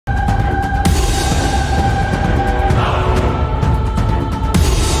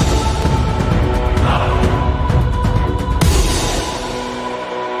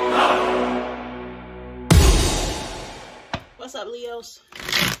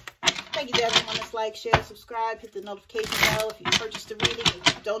Thank you to everyone that's like, share, subscribe, hit the notification bell. If you purchased a reading,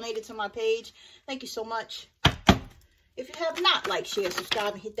 if you donated to my page, thank you so much. If you have not liked, share,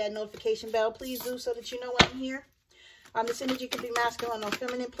 subscribe, and hit that notification bell, please do so that you know when I'm here. This energy can be masculine or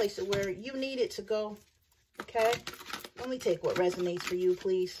feminine. Place it where you need it to go. Okay? Only take what resonates for you,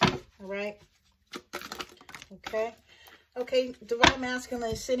 please. All right? Okay? Okay, divine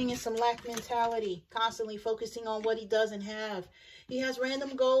masculine is sitting in some lack mentality, constantly focusing on what he doesn't have. He has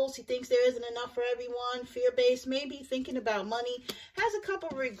random goals. He thinks there isn't enough for everyone. Fear-based, maybe thinking about money. Has a couple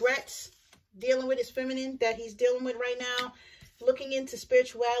regrets dealing with his feminine that he's dealing with right now. Looking into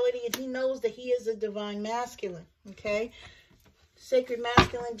spirituality, and he knows that he is a divine masculine. Okay? Sacred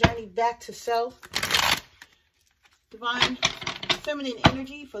masculine journey back to self. Divine feminine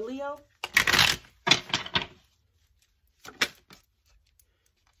energy for Leo.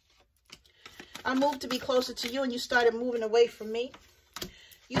 I moved to be closer to you and you started moving away from me.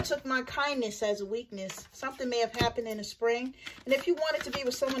 You took my kindness as a weakness. Something may have happened in the spring. And if you wanted to be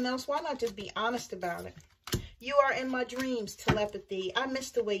with someone else, why not just be honest about it? You are in my dreams, telepathy. I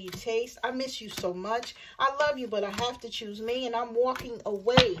miss the way you taste. I miss you so much. I love you, but I have to choose me. And I'm walking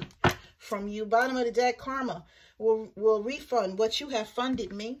away from you. Bottom of the deck, karma will refund what you have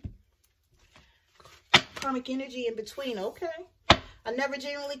funded me. Karmic energy in between. Okay. I never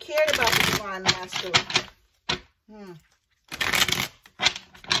genuinely cared about the divine masculine.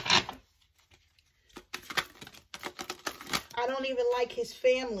 I don't even like his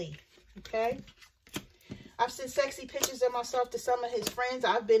family. Okay. I've sent sexy pictures of myself to some of his friends.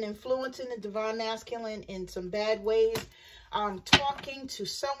 I've been influencing the divine masculine in some bad ways. I'm talking to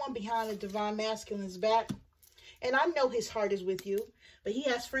someone behind the divine masculine's back. And I know his heart is with you. But he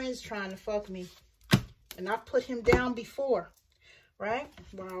has friends trying to fuck me. And I've put him down before. Right?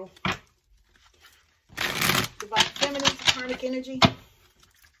 Wow. Divine feminine, karmic energy.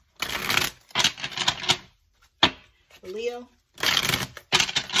 Leo.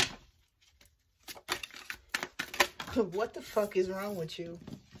 What the fuck is wrong with you?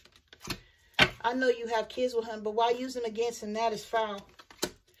 I know you have kids with him, but why use them against him? That is foul.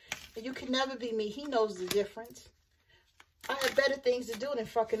 You can never be me. He knows the difference. I have better things to do than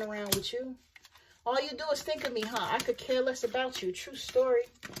fucking around with you. All you do is think of me, huh? I could care less about you. True story.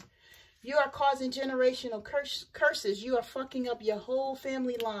 You are causing generational curses. You are fucking up your whole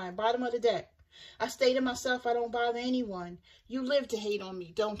family line. Bottom of the deck. I stay to myself. I don't bother anyone. You live to hate on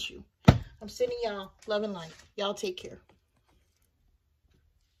me, don't you? I'm sending y'all love and light. Y'all take care.